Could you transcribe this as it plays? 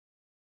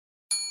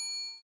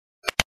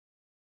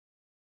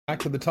Back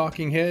to the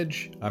Talking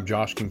Hedge. I'm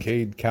Josh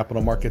Kincaid,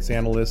 capital markets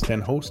analyst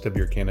and host of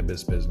your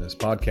Cannabis Business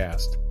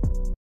Podcast.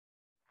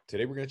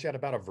 Today we're going to chat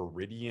about a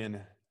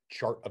Viridian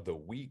chart of the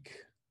week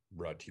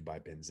brought to you by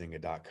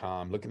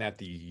Benzinga.com, looking at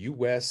the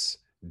U.S.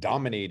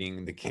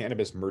 dominating the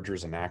cannabis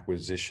mergers and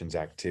acquisitions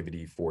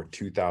activity for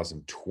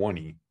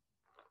 2020.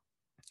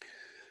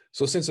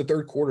 So since the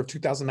third quarter of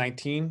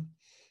 2019,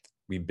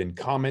 we've been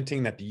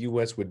commenting that the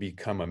U.S. would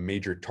become a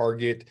major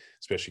target,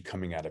 especially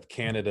coming out of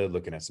Canada,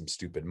 looking at some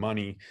stupid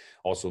money.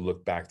 Also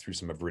look back through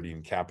some of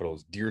Viridian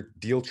Capital's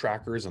deal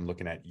trackers and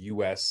looking at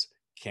U.S.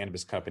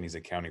 cannabis companies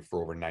accounting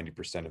for over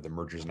 90% of the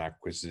mergers and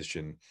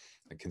acquisition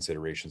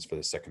considerations for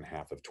the second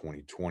half of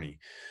 2020.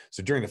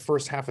 So during the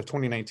first half of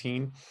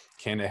 2019,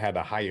 Canada had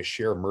the highest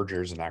share of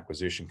mergers and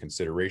acquisition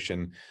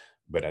consideration,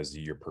 but as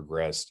the year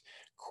progressed,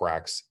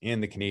 cracks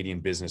in the Canadian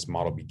business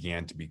model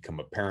began to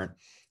become apparent,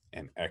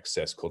 and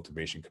excess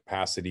cultivation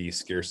capacity,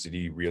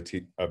 scarcity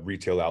of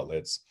retail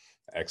outlets,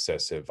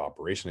 excessive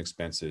operation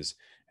expenses,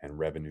 and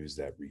revenues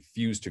that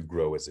refused to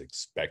grow as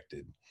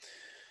expected.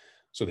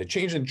 So the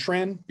change in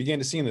trend began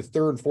to see in the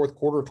third and fourth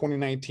quarter of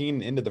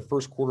 2019 into the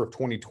first quarter of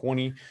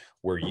 2020,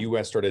 where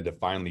U.S. started to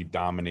finally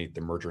dominate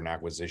the merger and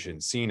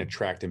acquisition, seeing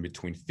attracting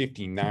between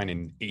 59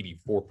 and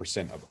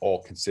 84% of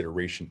all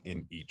consideration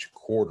in each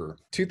quarter.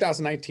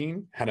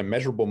 2019 had a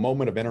measurable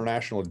moment of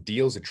international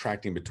deals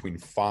attracting between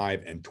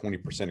 5 and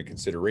 20% of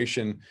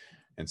consideration.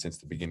 And since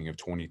the beginning of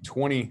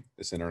 2020,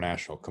 this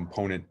international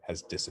component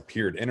has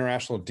disappeared.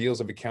 International deals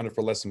have accounted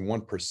for less than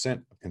 1%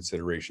 of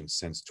consideration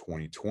since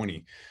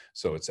 2020.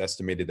 So it's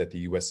estimated that the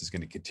U.S. is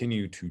going to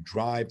continue to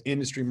drive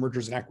industry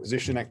mergers and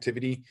acquisition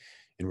activity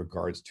in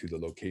regards to the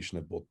location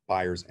of both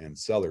buyers and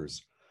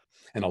sellers.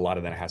 And a lot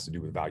of that has to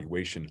do with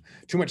valuation.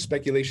 Too much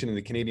speculation in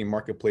the Canadian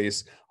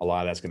marketplace. A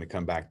lot of that's going to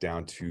come back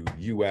down to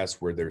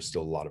US, where there's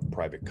still a lot of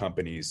private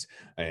companies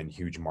and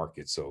huge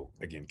markets. So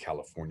again,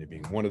 California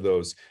being one of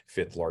those,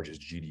 5th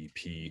largest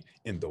GDP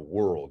in the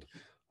world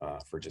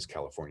for just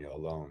California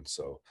alone.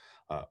 So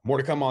more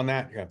to come on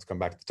that. You have to come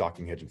back to the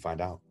Talking Hedge and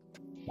find out.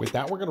 With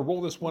that, we're going to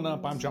roll this one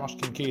up. I'm Josh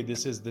Kincaid.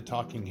 This is the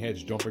Talking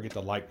Hedge. Don't forget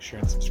to like, share,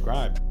 and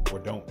subscribe, or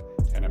don't,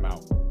 and I'm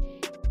out.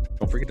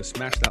 Don't forget to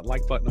smash that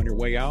like button on your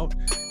way out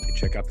and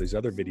check out these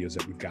other videos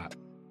that we've got.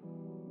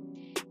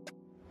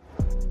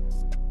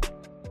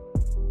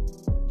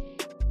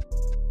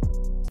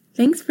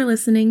 Thanks for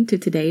listening to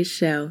today's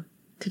show.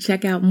 To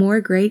check out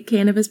more great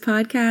cannabis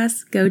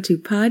podcasts, go to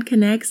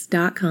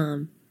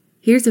podconnects.com.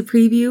 Here's a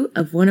preview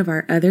of one of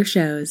our other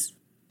shows.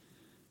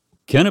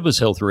 Cannabis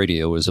Health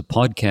Radio is a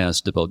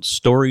podcast about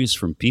stories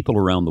from people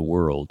around the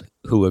world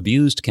who have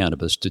used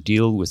cannabis to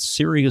deal with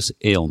serious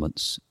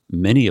ailments,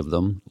 many of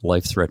them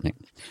life-threatening.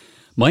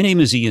 My name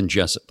is Ian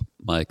Jessup.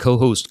 My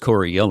co-host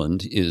Corey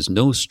Yelland is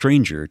no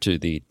stranger to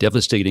the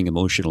devastating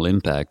emotional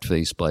impact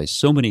faced by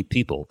so many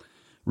people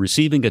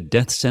receiving a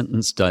death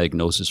sentence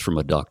diagnosis from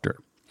a doctor.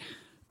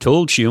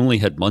 Told she only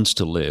had months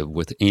to live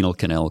with anal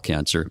canal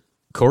cancer,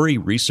 Corey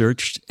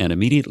researched and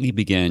immediately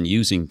began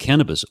using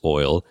cannabis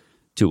oil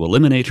to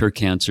eliminate her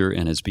cancer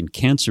and has been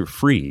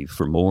cancer-free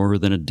for more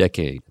than a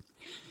decade.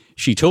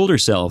 She told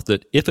herself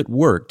that if it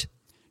worked,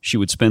 she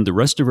would spend the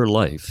rest of her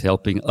life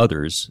helping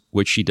others,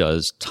 which she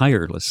does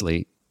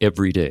tirelessly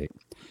every day.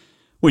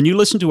 When you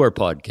listen to our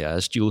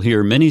podcast, you'll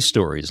hear many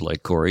stories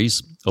like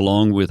Corey's,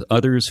 along with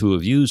others who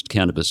have used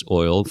cannabis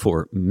oil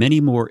for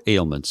many more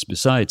ailments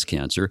besides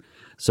cancer,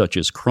 such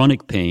as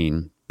chronic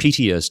pain,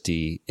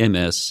 PTSD,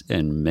 MS,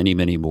 and many,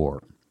 many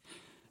more.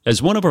 As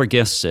one of our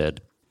guests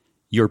said,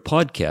 "Your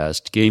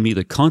podcast gave me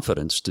the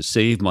confidence to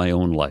save my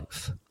own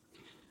life."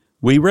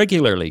 We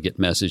regularly get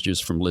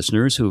messages from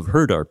listeners who have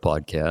heard our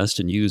podcast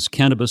and use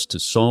cannabis to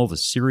solve a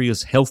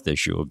serious health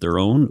issue of their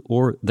own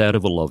or that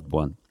of a loved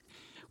one.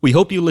 We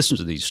hope you listen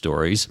to these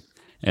stories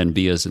and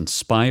be as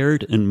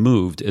inspired and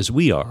moved as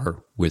we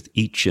are with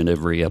each and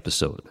every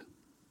episode.